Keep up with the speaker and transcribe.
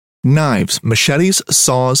Knives, machetes,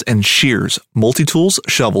 saws, and shears, multi-tools,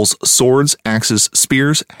 shovels, swords, axes,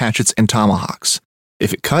 spears, hatchets, and tomahawks.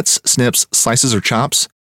 If it cuts, snips, slices, or chops,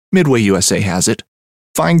 Midway USA has it.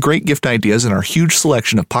 Find great gift ideas in our huge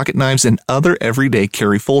selection of pocket knives and other everyday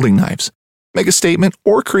carry folding knives. Make a statement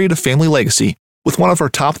or create a family legacy with one of our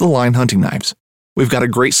top-of-the-line hunting knives. We've got a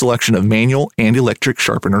great selection of manual and electric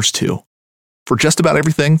sharpeners too. For just about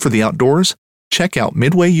everything for the outdoors, check out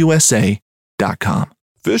MidwayUSA.com.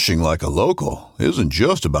 Fishing like a local isn't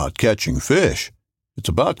just about catching fish. It's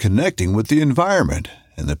about connecting with the environment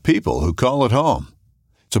and the people who call it home.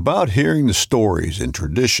 It's about hearing the stories and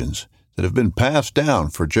traditions that have been passed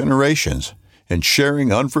down for generations and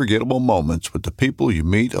sharing unforgettable moments with the people you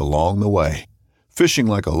meet along the way. Fishing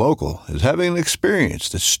like a local is having an experience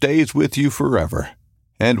that stays with you forever.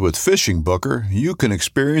 And with Fishing Booker, you can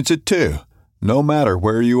experience it too, no matter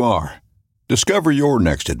where you are. Discover your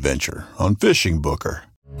next adventure on Fishing Booker.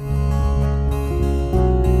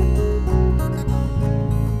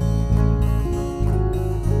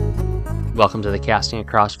 Welcome to the Casting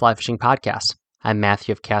Across Fly Fishing Podcast. I'm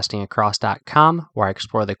Matthew of CastingAcross.com, where I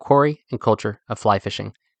explore the quarry and culture of fly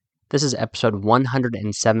fishing. This is episode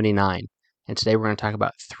 179, and today we're going to talk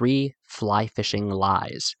about 3 fly fishing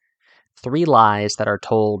lies. 3 lies that are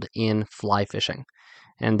told in fly fishing.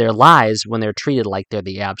 And they're lies when they're treated like they're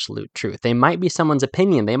the absolute truth. They might be someone's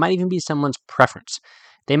opinion. They might even be someone's preference.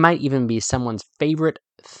 They might even be someone's favorite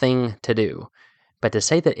thing to do. But to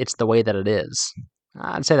say that it's the way that it is,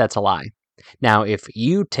 I'd say that's a lie. Now, if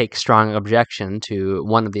you take strong objection to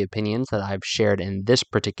one of the opinions that I've shared in this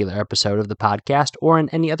particular episode of the podcast, or in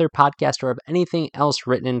any other podcast, or of anything else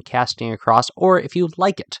written in Casting Across, or if you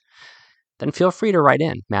like it, then feel free to write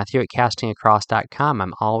in, Matthew at CastingAcross.com.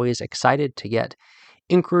 I'm always excited to get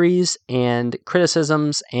inquiries and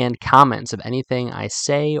criticisms and comments of anything I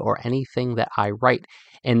say or anything that I write.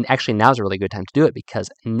 And actually, now's a really good time to do it because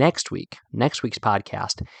next week's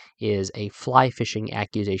podcast is a fly fishing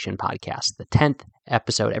accusation podcast. The 10th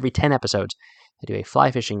episode, every 10 episodes, I do a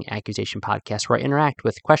fly fishing accusation podcast where I interact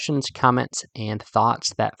with questions, comments, and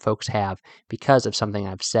thoughts that folks have because of something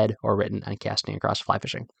I've said or written on Casting Across Fly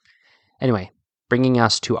Fishing. Anyway, bringing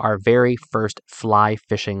us to our very first fly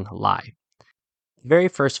fishing lie. The very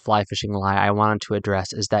first fly fishing lie I wanted to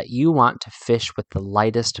address is that you want to fish with the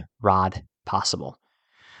lightest rod possible.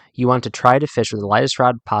 You want to try to fish with the lightest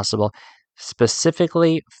rod possible,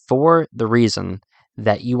 specifically for the reason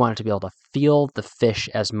that you want to be able to feel the fish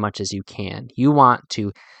as much as you can. You want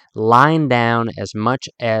to line down as much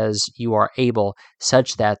as you are able,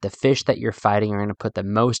 such that the fish that you're fighting are going to put the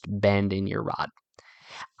most bend in your rod.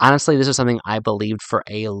 Honestly, this was something I believed for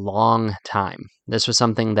a long time. This was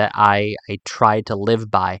something that I tried to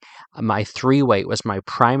live by. My 3-weight was my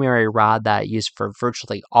primary rod that I used for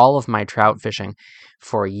virtually all of my trout fishing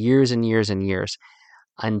for years and years and years,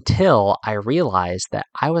 until I realized that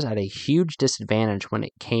I was at a huge disadvantage when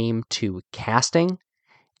it came to casting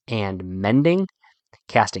and mending,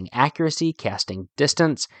 casting accuracy, casting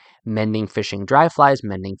distance, mending fishing dry flies,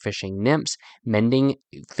 mending fishing nymphs, mending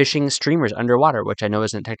fishing streamers underwater, which I know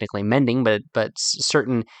isn't technically mending, but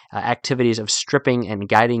certain activities of stripping and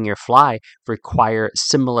guiding your fly require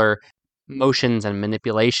similar motions and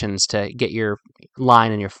manipulations to get your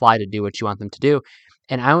line and your fly to do what you want them to do.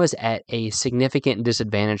 And I was at a significant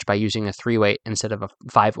disadvantage by using a 3-weight instead of a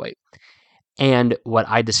 5-weight. And what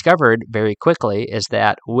I discovered very quickly is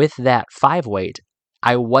that with that 5-weight,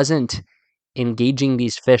 I wasn't engaging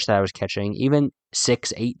these fish that I was catching, even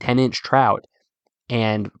 6, 8, 10-inch trout,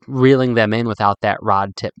 and reeling them in without that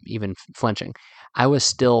rod tip even flinching. I was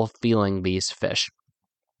still feeling these fish.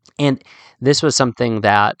 And this was something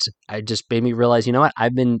that I just made me realize, you know what,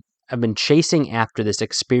 I've been chasing after this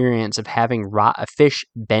experience of having a fish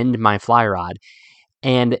bend my fly rod.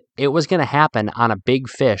 And it was going to happen on a big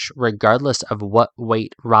fish, regardless of what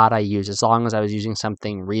weight rod I use, as long as I was using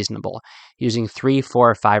something reasonable. Using 3,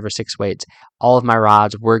 4, 5, or 6 weights, all of my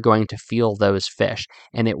rods were going to feel those fish.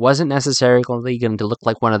 And it wasn't necessarily going to look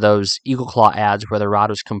like one of those Eagle Claw ads where the rod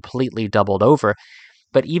was completely doubled over.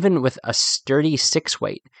 But even with a sturdy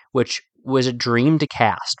 6-weight, which was a dream to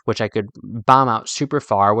cast, which I could bomb out super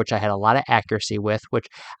far, which I had a lot of accuracy with, which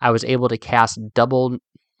I was able to cast double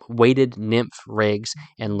weighted nymph rigs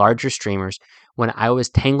and larger streamers. When I was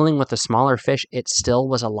tangling with a smaller fish, it still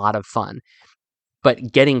was a lot of fun.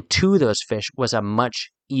 But getting to those fish was a much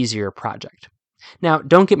easier project. Now,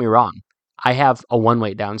 don't get me wrong. I have a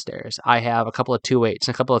 1-weight downstairs. I have a couple of 2-weights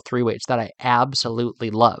and a couple of 3-weights that I absolutely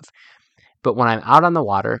love. But when I'm out on the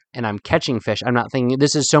water and I'm catching fish, I'm not thinking,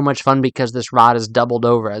 this is so much fun because this rod is doubled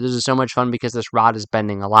over. This is so much fun because this rod is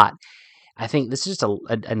bending a lot. I think this is just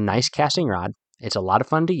a nice casting rod. It's a lot of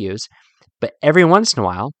fun to use, but every once in a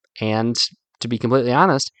while, and to be completely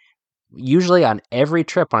honest, usually on every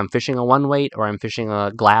trip when I'm fishing a 1-weight or I'm fishing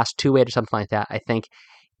a glass 2-weight or something like that, I think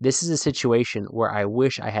this is a situation where I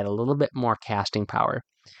wish I had a little bit more casting power.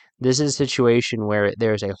 This is a situation where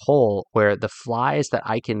there's a hole where the flies that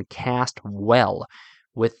I can cast well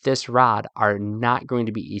with this rod are not going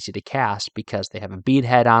to be easy to cast because they have a bead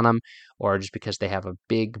head on them, or just because they have a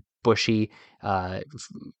big, bushy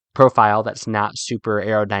profile that's not super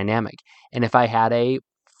aerodynamic. And if I had a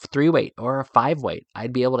 3-weight or a 5-weight,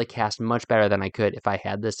 I'd be able to cast much better than I could if I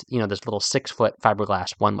had this, this little 6-foot fiberglass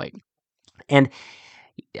 1-weight. And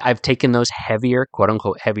I've taken those heavier, quote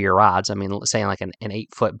unquote, heavier rods. I mean, saying like an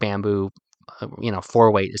 8-foot bamboo,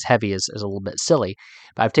 4-weight is heavy is a little bit silly.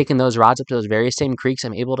 But I've taken those rods up to those very same creeks.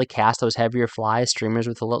 I'm able to cast those heavier flies, streamers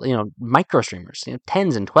with a little, micro streamers,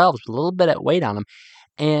 10s and 12s with a little bit of weight on them.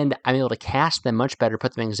 And I'm able to cast them much better,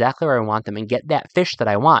 put them exactly where I want them, and get that fish that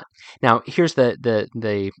I want. Now, here's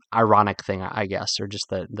the ironic thing, I guess, or just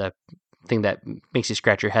the thing that makes you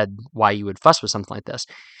scratch your head why you would fuss with something like this.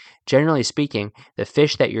 Generally speaking, the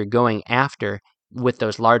fish that you're going after with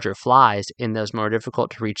those larger flies in those more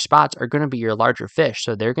difficult to reach spots are going to be your larger fish,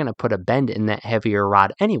 so they're going to put a bend in that heavier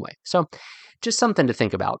rod anyway. So just something to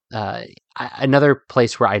think about. Another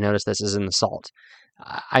place where I notice this is in the salt.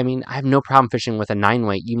 I mean, I have no problem fishing with a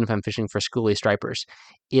 9-weight, even if I'm fishing for schoolie stripers.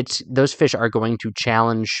 Those fish are going to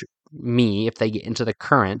challenge me if they get into the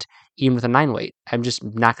current, even with a 9-weight. I'm just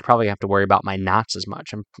not probably have to worry about my knots as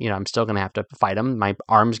much. I'm still going to have to fight them. My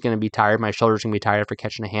arm's going to be tired. My shoulder's going to be tired after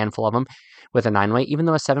catching a handful of them with a 9-weight, even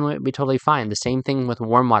though a 7-weight would be totally fine. The same thing with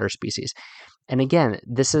warm water species. And again,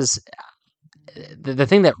 this is the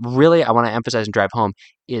thing that really I want to emphasize and drive home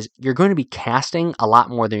is you're going to be casting a lot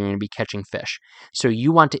more than you're going to be catching fish. So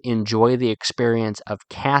you want to enjoy the experience of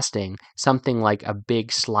casting something like a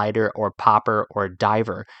big slider or popper or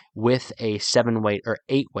diver with a 7-weight or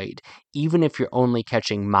 8-weight, even if you're only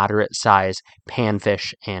catching moderate size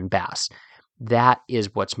panfish and bass. That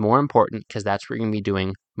is what's more important, because that's what you're going to be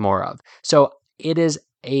doing more of. So it is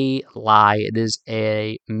a lie. It is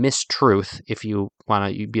a mistruth, if you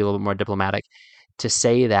want to be a little bit more diplomatic, to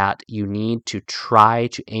say that you need to try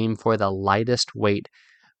to aim for the lightest weight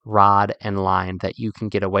rod and line that you can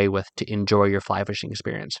get away with to enjoy your fly fishing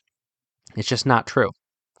experience. It's just not true.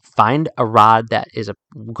 Find a rod that is a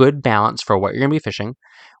good balance for what you're going to be fishing,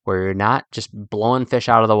 where you're not just blowing fish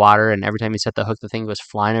out of the water and every time you set the hook, the thing goes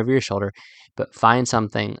flying over your shoulder, but find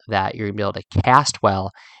something that you're going to be able to cast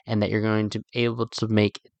well and that you're going to be able to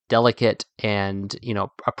make delicate and,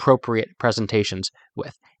 appropriate presentations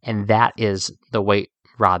with. And that is the weight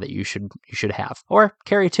rod that you should have, or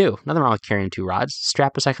carry 2. Nothing wrong with carrying 2 rods.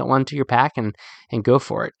 Strap a second one to your pack and go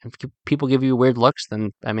for it. If people give you weird looks, then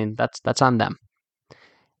that's on them.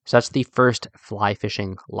 So that's the first fly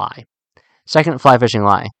fishing lie. Second fly fishing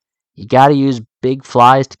lie: you got to use big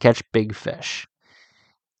flies to catch big fish.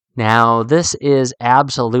 Now, this is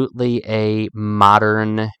absolutely a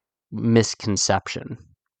modern misconception.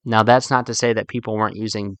 Now, that's not to say that people weren't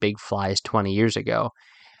using big flies 20 years ago.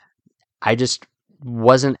 I just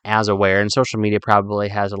wasn't as aware, and social media probably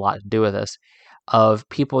has a lot to do with this, of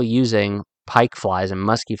people using pike flies and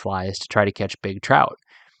musky flies to try to catch big trout.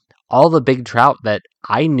 All the big trout that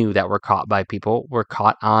I knew that were caught by people were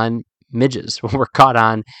caught on midges, were caught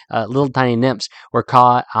on little tiny nymphs, were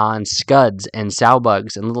caught on scuds and sow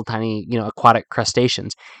bugs and little tiny, aquatic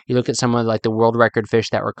crustaceans. You look at some of like the world record fish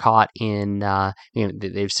that were caught in,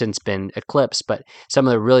 they've since been eclipsed, but some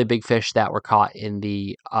of the really big fish that were caught in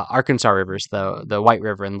the Arkansas rivers, the White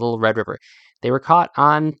River and the Little Red River, they were caught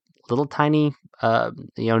on little tiny,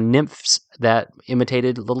 nymphs that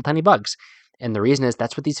imitated little tiny bugs. And the reason is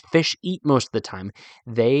that's what these fish eat most of the time.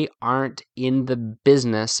 They aren't in the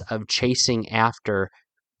business of chasing after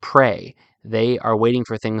prey. They are waiting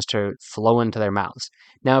for things to flow into their mouths.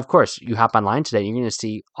 Now, of course, you hop online today, you're going to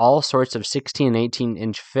see all sorts of 16 and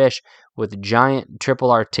 18-inch fish with giant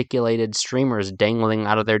triple articulated streamers dangling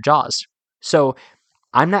out of their jaws. So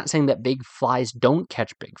I'm not saying that big flies don't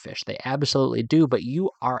catch big fish. They absolutely do, but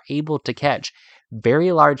you are able to catch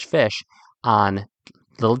very large fish on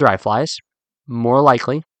little dry flies, more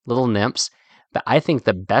likely little nymphs, but I think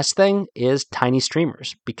the best thing is tiny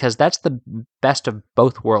streamers, because that's the best of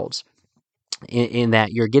both worlds in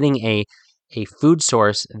that you're getting a food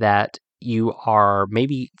source that you are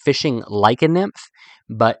maybe fishing like a nymph,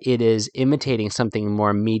 but it is imitating something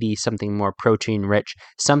more meaty, something more protein rich,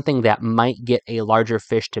 something that might get a larger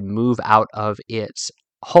fish to move out of its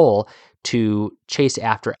hole to chase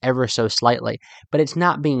after ever so slightly, but it's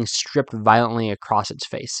not being stripped violently across its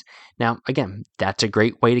face. Now, again, that's a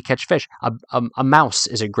great way to catch fish. A mouse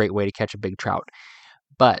is a great way to catch a big trout,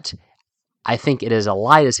 but I think it is a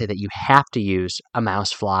lie to say that you have to use a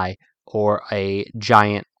mouse fly or a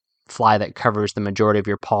giant fly that covers the majority of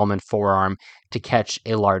your palm and forearm to catch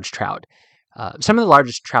a large trout. Some of the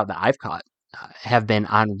largest trout that I've caught have been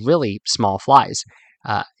on really small flies.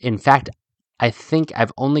 In fact, I think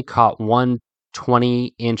I've only caught one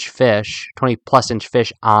 20 plus inch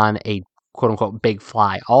fish on a quote unquote big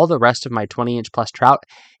fly. All the rest of my 20 inch plus trout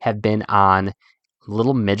have been on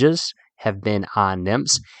little midges, have been on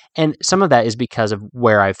nymphs. And some of that is because of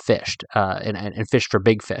where I've fished and fished for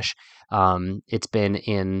big fish. It's been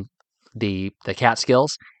in the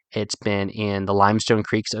Catskills. It's been in the limestone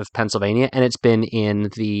creeks of Pennsylvania, and it's been in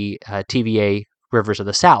the TVA rivers of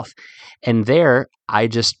the South. And there, I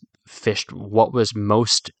just fished what was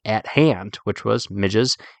most at hand, which was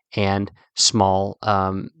midges and small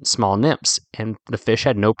nymphs. And the fish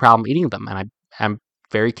had no problem eating them. And I'm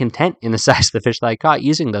very content in the size of the fish that I caught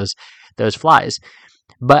using those flies.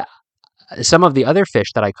 But some of the other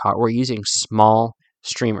fish that I caught were using small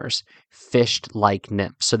streamers, fished like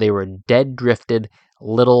nymphs. So they were dead drifted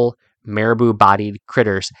little marabou-bodied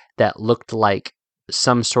critters that looked like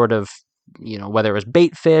some sort of, whether it was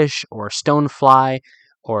bait fish or stonefly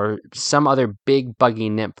or some other big buggy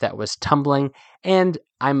nymph that was tumbling. And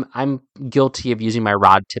I'm guilty of using my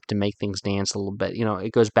rod tip to make things dance a little bit.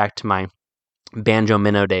 It goes back to my banjo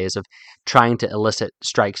minnow days of trying to elicit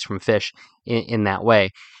strikes from fish in that way.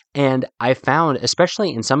 And I found,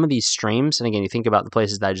 especially in some of these streams, and again, you think about the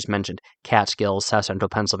places that I just mentioned, Catskills, South Central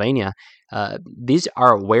Pennsylvania, these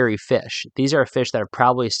are wary fish. These are fish that have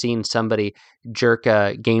probably seen somebody jerk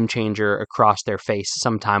a game changer across their face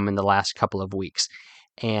sometime in the last couple of weeks.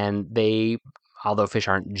 And although fish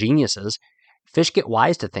aren't geniuses, fish get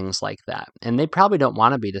wise to things like that, and they probably don't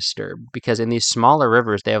want to be disturbed because in these smaller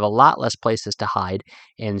rivers, they have a lot less places to hide.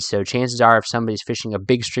 And so chances are if somebody's fishing a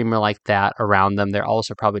big streamer like that around them, they're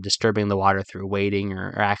also probably disturbing the water through wading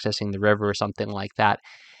or accessing the river or something like that.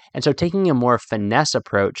 And so taking a more finesse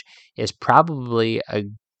approach is probably a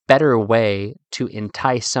better way to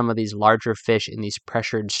entice some of these larger fish in these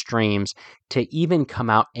pressured streams to even come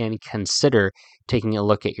out and consider taking a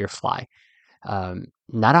look at your fly.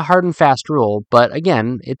 Not a hard and fast rule, but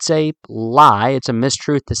again, it's a lie. It's a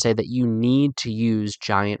mistruth to say that you need to use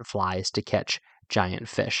giant flies to catch giant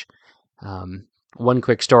fish. One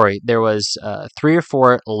quick story. There was 3 or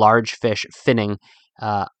 4 large fish finning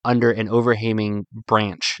under an overhanging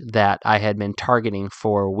branch that I had been targeting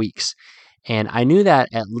for weeks. And I knew that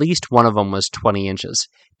at least one of them was 20 inches.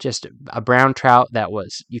 Just a brown trout that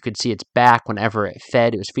you could see its back whenever it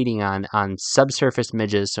fed. It was feeding on subsurface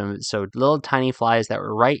midges, so little tiny flies that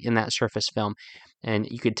were right in that surface film. And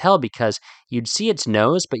you could tell because you'd see its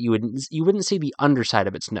nose, but you wouldn't see the underside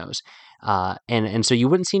of its nose, and so you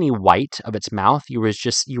wouldn't see any white of its mouth. You were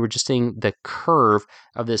just seeing the curve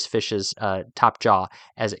of this fish's top jaw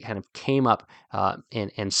as it kind of came up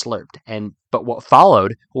and slurped. But what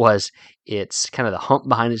followed was its kind of the hump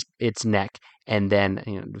behind its neck, and then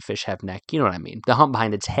the fish have neck. You know what I mean? The hump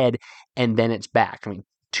behind its head, and then its back. I mean,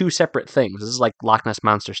 2 separate things. This is like Loch Ness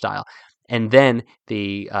Monster style, and then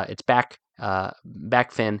its back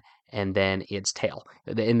fin, and then its tail,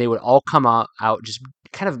 and they would all come out just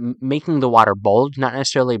kind of making the water bulge, not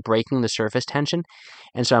necessarily breaking the surface tension.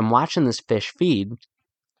 And so I'm watching this fish feed,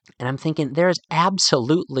 and I'm thinking there is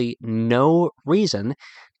absolutely no reason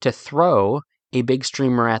to throw a big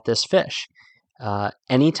streamer at this fish.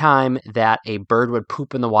 Anytime that a bird would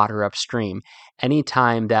poop in the water upstream,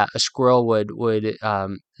 anytime that a squirrel would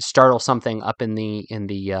startle something up in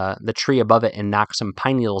the tree above it and knock some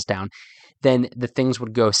pine needles down, then the things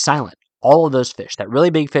would go silent. All of those fish, that really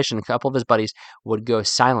big fish and a couple of his buddies, would go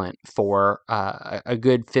silent for a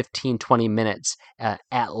good 15, 20 minutes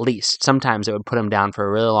at least. Sometimes it would put them down for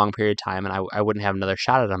a really long period of time, and I wouldn't have another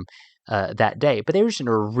shot at them that day. But they were just in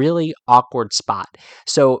a really awkward spot.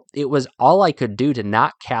 So it was all I could do to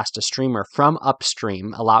not cast a streamer from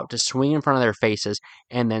upstream, allow it to swing in front of their faces,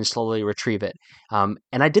 and then slowly retrieve it. And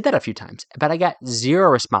I did that a few times, but I got zero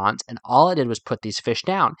response, and all I did was put these fish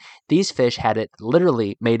down. These fish had it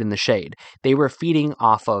literally made in the shade. They were feeding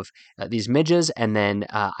off of these midges, and then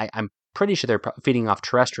I'm pretty sure they're feeding off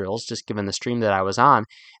terrestrials, just given the stream that I was on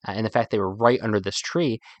and the fact they were right under this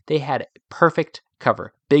tree. They had perfect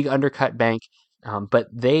cover, big undercut bank, but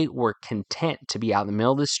they were content to be out in the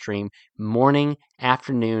middle of the stream morning,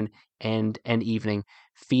 afternoon, and evening,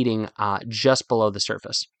 feeding just below the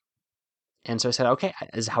surface. And so I said, okay,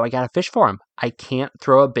 this is how I got to fish for them. I can't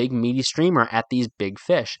throw a big meaty streamer at these big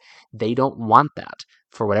fish. They don't want that.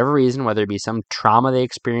 For whatever reason, whether it be some trauma they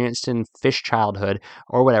experienced in fish childhood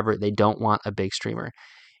or whatever, they don't want a big streamer.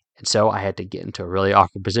 And so I had to get into a really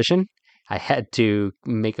awkward position. I had to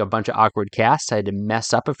make a bunch of awkward casts. I had to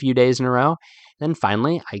mess up a few days in a row. Then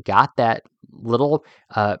finally, I got that little,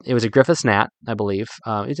 it was a Griffiths gnat, I believe.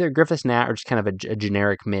 Either a Griffiths gnat or just kind of a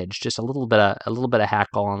generic midge, just a little bit of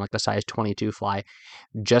hackle on like a size 22 fly.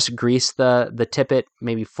 Just greased the tippet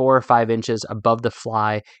maybe 4 or 5 inches above the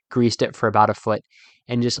fly, greased it for about a foot,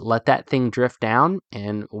 and just let that thing drift down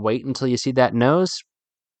and wait until you see that nose,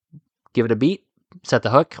 give it a beat, set the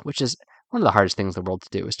hook, which is one of the hardest things in the world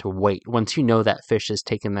to do, is to wait once you know that fish is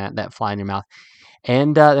taking that fly in your mouth.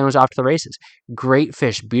 And then it was off to the races. Great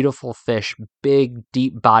fish, beautiful fish, big,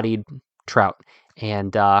 deep-bodied trout.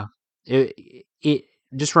 And it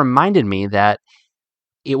just reminded me that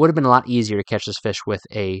it would have been a lot easier to catch this fish with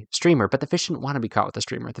a streamer, but the fish didn't want to be caught with a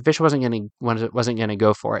streamer. The fish wasn't going to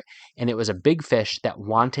go for it, and it was a big fish that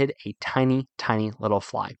wanted a tiny, tiny little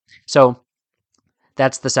fly. So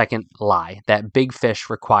that's the second lie, that big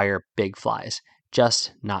fish require big flies.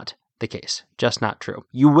 Just not the case. Just not true.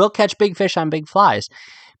 You will catch big fish on big flies,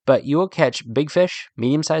 but you will catch big fish,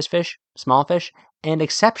 medium-sized fish, small fish, and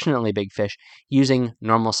exceptionally big fish using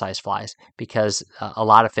normal-sized flies, because a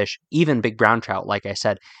lot of fish, even big brown trout, like I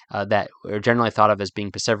said, that are generally thought of as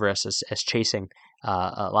being piscivorous, as chasing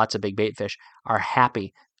lots of big bait fish, are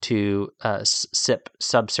happy to sip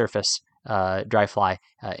subsurface dry fly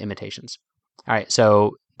imitations. All right,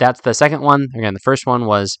 so that's the second one. Again, the first one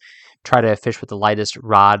was try to fish with the lightest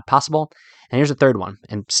rod possible. And here's the third one.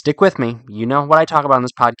 And stick with me. You know what I talk about on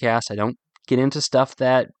this podcast. I don't get into stuff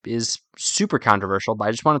that is super controversial, but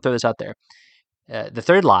I just want to throw this out there. The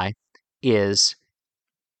third lie is,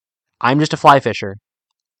 I'm just a fly fisher.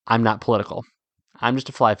 I'm not political. I'm just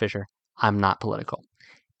a fly fisher. I'm not political.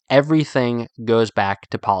 Everything goes back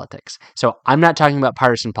to politics. So I'm not talking about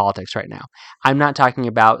partisan politics right now. I'm not talking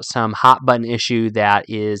about some hot button issue that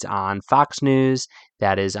is on Fox News,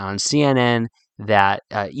 that is on CNN, that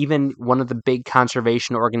even one of the big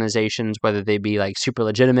conservation organizations, whether they be like super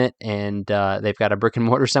legitimate and they've got a brick and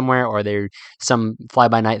mortar somewhere, or they're some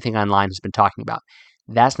fly-by-night thing online, has been talking about.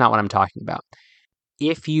 That's not what I'm talking about.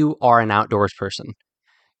 If you are an outdoors person,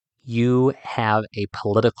 you have a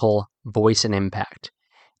political voice and impact.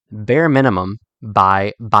 Bare minimum,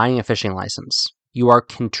 by buying a fishing license, you are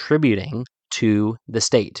contributing to the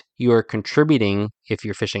state. You are contributing, if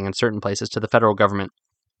you're fishing in certain places, to the federal government.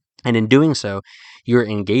 And in doing so, you're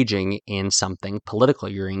engaging in something political.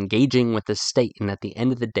 You're engaging with the state. And at the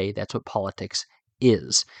end of the day, that's what politics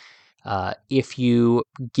is. If you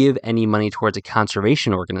give any money towards a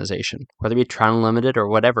conservation organization, whether it be Trout Unlimited or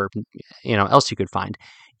whatever else you could find,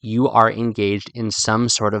 you are engaged in some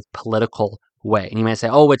sort of political way. And you might say,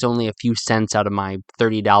 oh, it's only a few cents out of my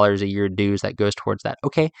 $30 a year dues that goes towards that.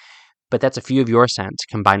 Okay, but that's a few of your cents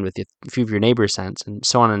combined with a few of your neighbor's cents, and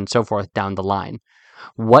so on and so forth down the line.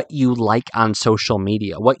 What you like on social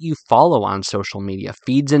media, what you follow on social media,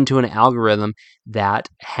 feeds into an algorithm that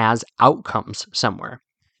has outcomes somewhere.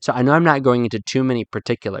 So I know I'm not going into too many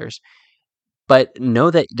particulars, but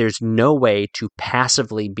know that there's no way to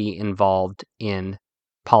passively be involved in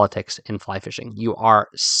politics in fly fishing. You are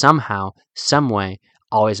somehow, some way,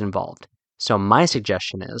 always involved. So my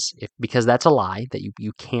suggestion is, because that's a lie, that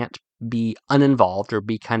you can't be uninvolved or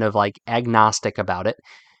be kind of like agnostic about it,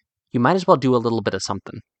 you might as well do a little bit of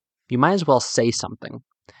something. You might as well say something.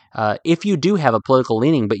 If you do have a political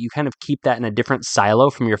leaning, but you kind of keep that in a different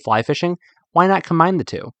silo from your fly fishing, why not combine the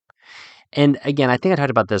two? And again, I think I talked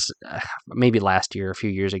about this maybe last year, a few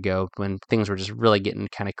years ago, when things were just really getting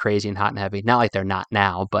kind of crazy and hot and heavy. Not like they're not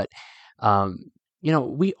now, but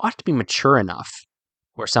we ought to be mature enough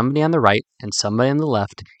where somebody on the right and somebody on the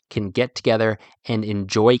left can get together and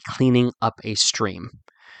enjoy cleaning up a stream.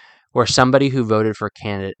 Where somebody who voted for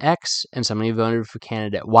candidate X and somebody who voted for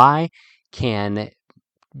candidate Y can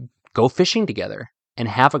go fishing together and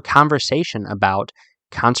have a conversation about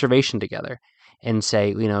conservation together. And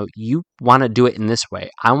say, you want to do it in this way.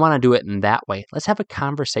 I want to do it in that way. Let's have a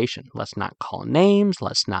conversation. Let's not call names.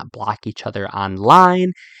 Let's not block each other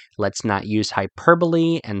online. Let's not use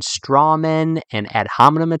hyperbole and straw men and ad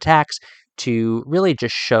hominem attacks to really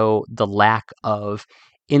just show the lack of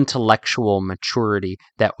intellectual maturity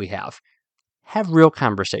that we have. Have real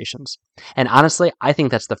conversations. And honestly, I think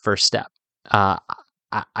that's the first step.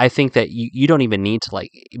 I think that you don't even need to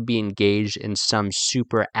be engaged in some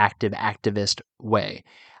super activist way.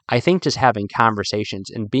 I think just having conversations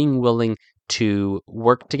and being willing to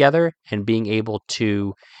work together and being able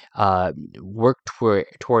to work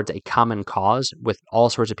towards a common cause with all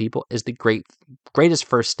sorts of people is the greatest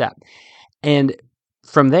first step. And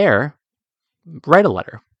from there, write a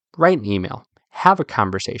letter, write an email, have a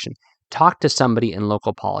conversation, talk to somebody in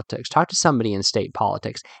local politics, talk to somebody in state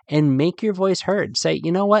politics, and make your voice heard. Say,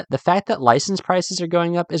 you know what? The fact that license prices are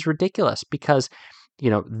going up is ridiculous because,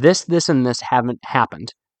 this, and this haven't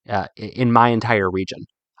happened in my entire region.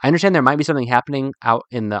 I understand there might be something happening out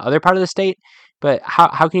in the other part of the state, but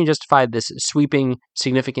how can you justify this sweeping,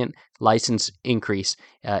 significant license increase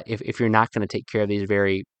if you're not going to take care of these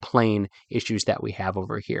very plain issues that we have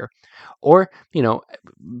over here? Or,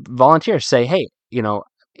 volunteers say, hey,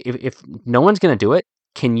 if no one's going to do it,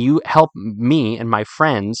 can you help me and my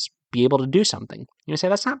friends be able to do something? You say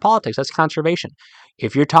that's not politics, that's conservation.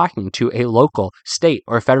 If you're talking to a local, state,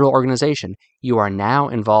 or federal organization, you are now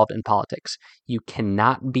involved in politics. You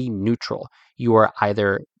cannot be neutral. You are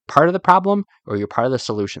either part of the problem or you're part of the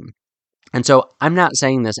solution. And so I'm not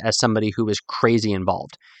saying this as somebody who is crazy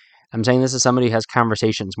involved. I'm saying this as somebody who has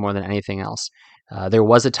conversations more than anything else. There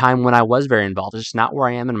was a time when I was very involved. It's just not where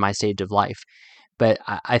I am in my stage of life. But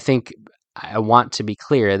I think I want to be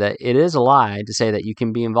clear that it is a lie to say that you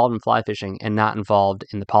can be involved in fly fishing and not involved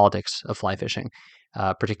in the politics of fly fishing,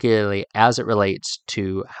 particularly as it relates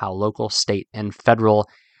to how local, state, and federal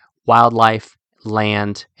wildlife,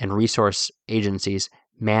 land, and resource agencies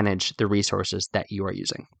manage the resources that you are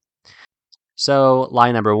using. So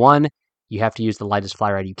lie number 1, you have to use the lightest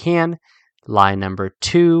fly rod you can. Lie number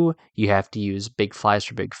 2, you have to use big flies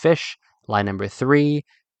for big fish. Lie number 3,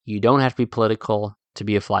 you don't have to be political to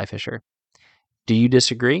be a fly fisher. Do you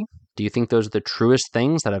disagree? Do you think those are the truest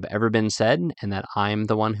things that have ever been said and that I'm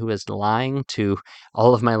the one who is lying to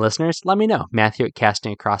all of my listeners? Let me know,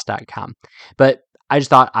 Matthew@castingacross.com. But I just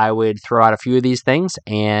thought I would throw out a few of these things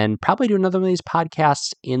and probably do another one of these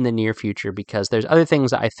podcasts in the near future because there's other things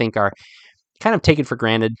that I think are kind of taken for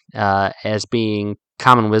granted as being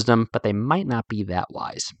common wisdom, but they might not be that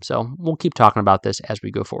wise. So we'll keep talking about this as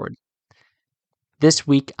we go forward. This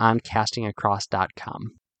week on castingacross.com.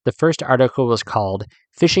 The first article was called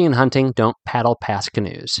Fishing and Hunting Don't Paddle Past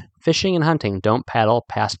Canoes. Fishing and hunting don't paddle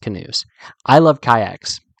past canoes. I love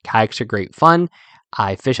kayaks. Kayaks are great fun.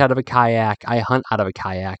 I fish out of a kayak. I hunt out of a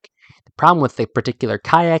kayak. The problem with the particular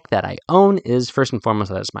kayak that I own is, first and foremost,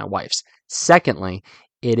 that it's my wife's. Secondly,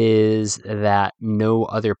 it is that no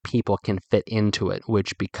other people can fit into it,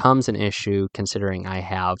 which becomes an issue considering I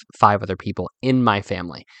have 5 other people in my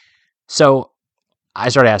family. So I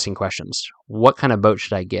started asking questions. What kind of boat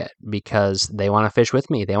should I get? Because they want to fish with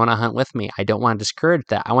me. They want to hunt with me. I don't want to discourage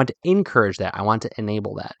that. I want to encourage that. I want to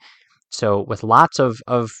enable that. So with lots of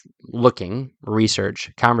looking, research,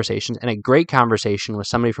 conversations, and a great conversation with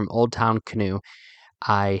somebody from Old Town Canoe,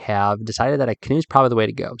 I have decided that a canoe is probably the way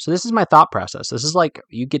to go. So this is my thought process. This is like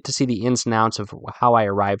you get to see the ins and outs of how I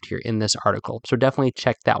arrived here in this article. So definitely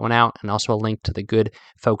check that one out, and also a link to the good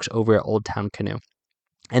folks over at Old Town Canoe.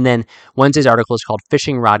 And then Wednesday's article is called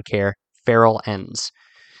Fishing Rod Care, Ferrule Ends.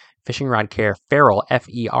 Fishing Rod Care, Ferrule,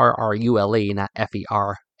 Ferrule, not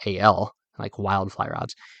Feral, like wild fly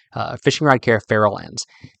rods. Fishing Rod Care, Ferrule Ends.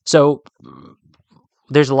 So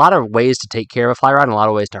there's a lot of ways to take care of a fly rod and a lot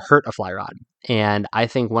of ways to hurt a fly rod. And I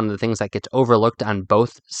think one of the things that gets overlooked on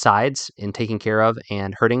both sides in taking care of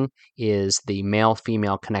and hurting is the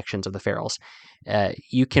male-female connections of the ferrules.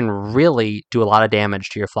 You can really do a lot of damage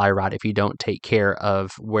to your fly rod if you don't take care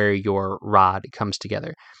of where your rod comes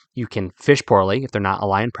together. You can fish poorly if they're not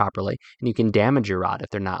aligned properly, and you can damage your rod if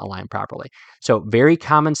they're not aligned properly. So very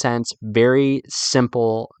common sense, very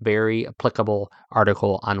simple, very applicable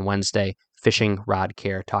article on Wednesday, Fishing Rod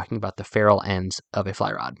Care, talking about the ferrule ends of a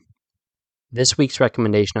fly rod. This week's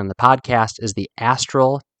recommendation on the podcast is the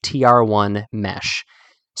Astral TR1 Mesh.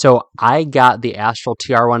 So I got the Astral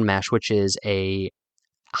TR1 Mesh, which is a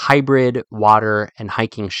hybrid water and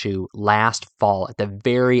hiking shoe last fall at the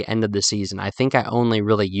very end of the season. I think I only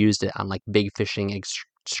really used it on like big fishing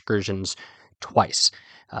excursions twice.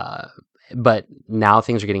 But now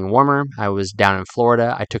things are getting warmer. I was down in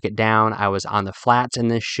Florida. I took it down. I was on the flats in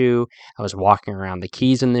this shoe. I was walking around the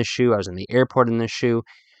Keys in this shoe. I was in the airport in this shoe.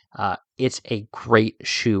 It's a great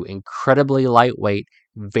shoe, incredibly lightweight,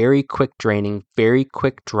 very quick draining, very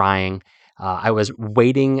quick drying. I was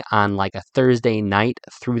waiting on like a Thursday night,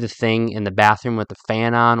 threw the thing in the bathroom with the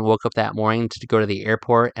fan on, woke up that morning to go to the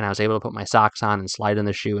airport, and I was able to put my socks on and slide in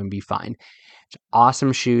the shoe and be fine. It's an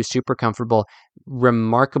awesome shoe, super comfortable,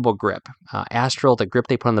 remarkable grip. Astral, the grip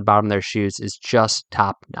they put on the bottom of their shoes is just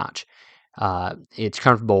top notch. It's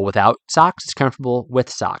comfortable without socks. It's comfortable with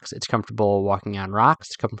socks. It's comfortable walking on rocks.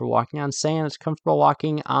 It's comfortable walking on sand. It's comfortable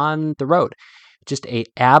walking on the road. Just a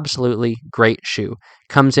absolutely great shoe.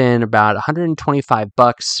 Comes in about $125,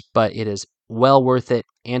 but it is well worth it.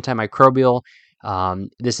 Antimicrobial.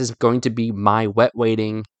 This is going to be my wet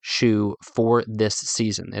wading shoe for this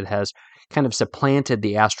season. It has kind of supplanted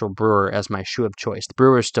the Astral Brewer as my shoe of choice. The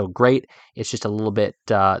Brewer is still great. It's just a little bit,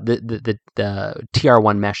 the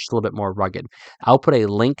TR1 mesh is a little bit more rugged. I'll put a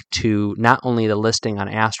link to not only the listing on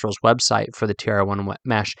Astral's website for the TR1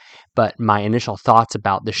 mesh, but my initial thoughts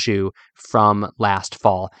about the shoe from last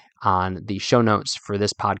fall on the show notes for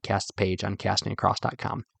this podcast page on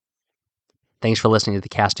castingacross.com. Thanks for listening to the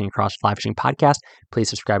Casting Across Fly Fishing Podcast. Please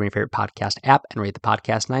subscribe in your favorite podcast app and rate the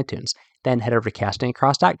podcast on iTunes. Then head over to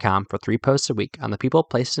castingacross.com for 3 posts a week on the people,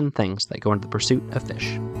 places, and things that go into the pursuit of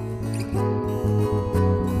fish.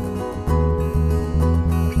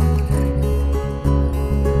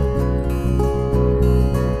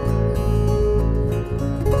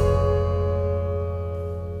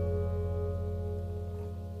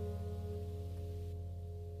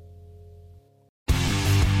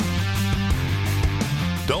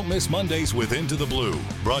 Don't miss Mondays with Into the Blue,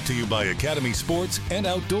 brought to you by Academy Sports and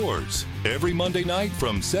Outdoors. Every Monday night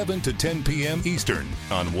from 7 to 10 p.m. Eastern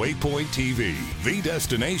on Waypoint TV, the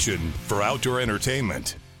destination for outdoor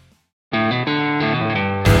entertainment.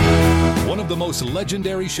 One of the most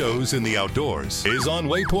legendary shows in the outdoors is on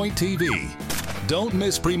Waypoint TV. Don't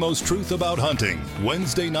miss Primo's Truth About Hunting,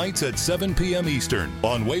 Wednesday nights at 7 p.m. Eastern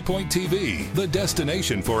on Waypoint TV, the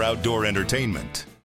destination for outdoor entertainment.